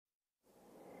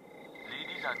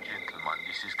and gentlemen,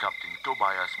 this is Captain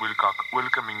Tobias Wilcock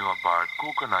welcoming you aboard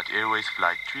Coconut Airways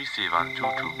Flight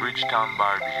 3722 Bridgetown,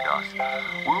 Barbados.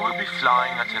 We will be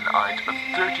flying at an height of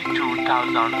 32,000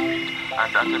 feet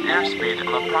and at an airspeed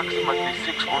of approximately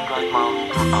 600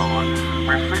 miles per hour.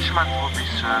 Refreshment will be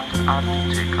served after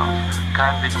takeoff.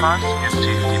 Kindly fasten your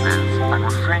safety belts and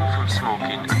refrain from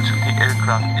smoking until the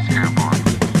aircraft is airborne.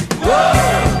 Whoa!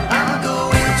 I'm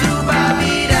going to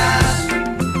Barbados.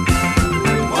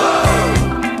 Whoa!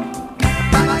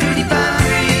 Back to the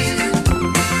Paris.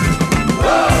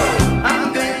 Whoa!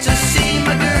 I'm going to see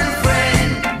my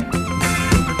girlfriend.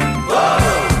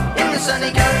 Whoa! In the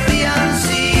sunny Caribbean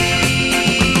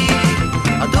Sea.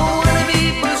 I don't wanna be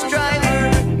a bus driver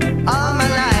all my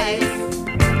life.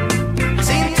 I've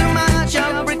seen too much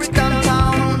of Brixton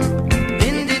town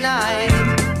in the night.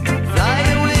 Fly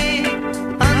away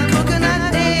on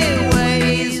Coconut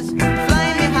Airways, fly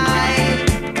me high,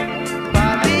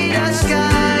 Barbados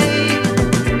sky.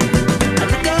 I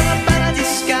look up at the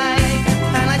sky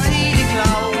and I see the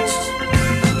clouds.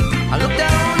 I look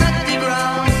down at the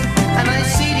ground and I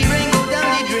see the rainbow down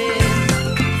the drain.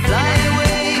 Fly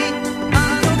away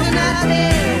on Coconut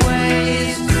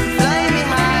Airways, fly me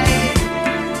high,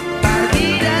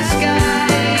 Barbados sky.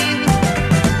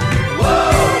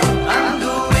 Whoa, I'm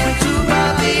going to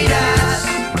Barbados.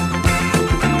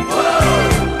 Whoa,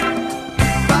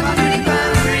 back to the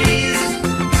Paris.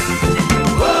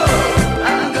 Whoa,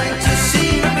 I'm going to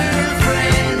see my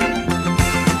girlfriend.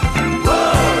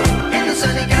 Whoa, in the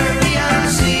sunny Caribbean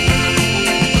Sea.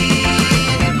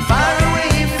 Far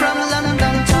away from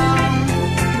London town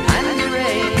and the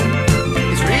rain.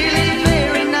 It's really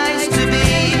very nice to be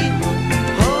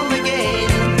home again.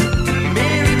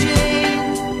 Mary Jane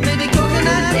made the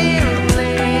coconut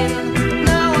airplane.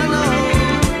 Now I know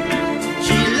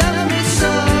she loved me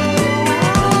so.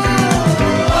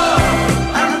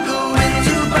 I'm going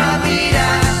to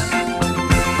Barbados.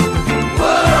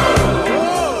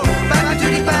 Whoa, back to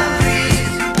the Paris.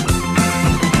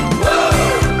 Whoa,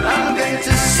 I'm going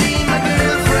to see my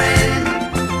girlfriend.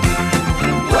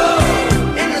 Whoa,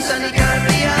 in the sunny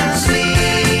Caribbean Sea.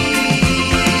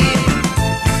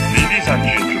 Ladies and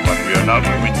gentlemen, we are now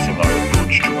doing sonar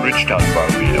approach to Bridgetown,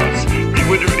 Barbados. The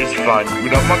weather is fine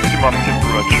with a maximum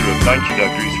temperature of 90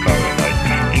 degrees Fahrenheit.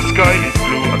 The sky is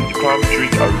blue and the palm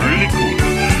trees are really cool.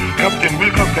 Captain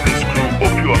Wilcock and his crew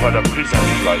hope you have had a pleasant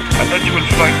flight and that you will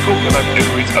fly Coconut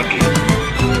Airways again.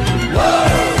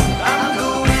 Whoa.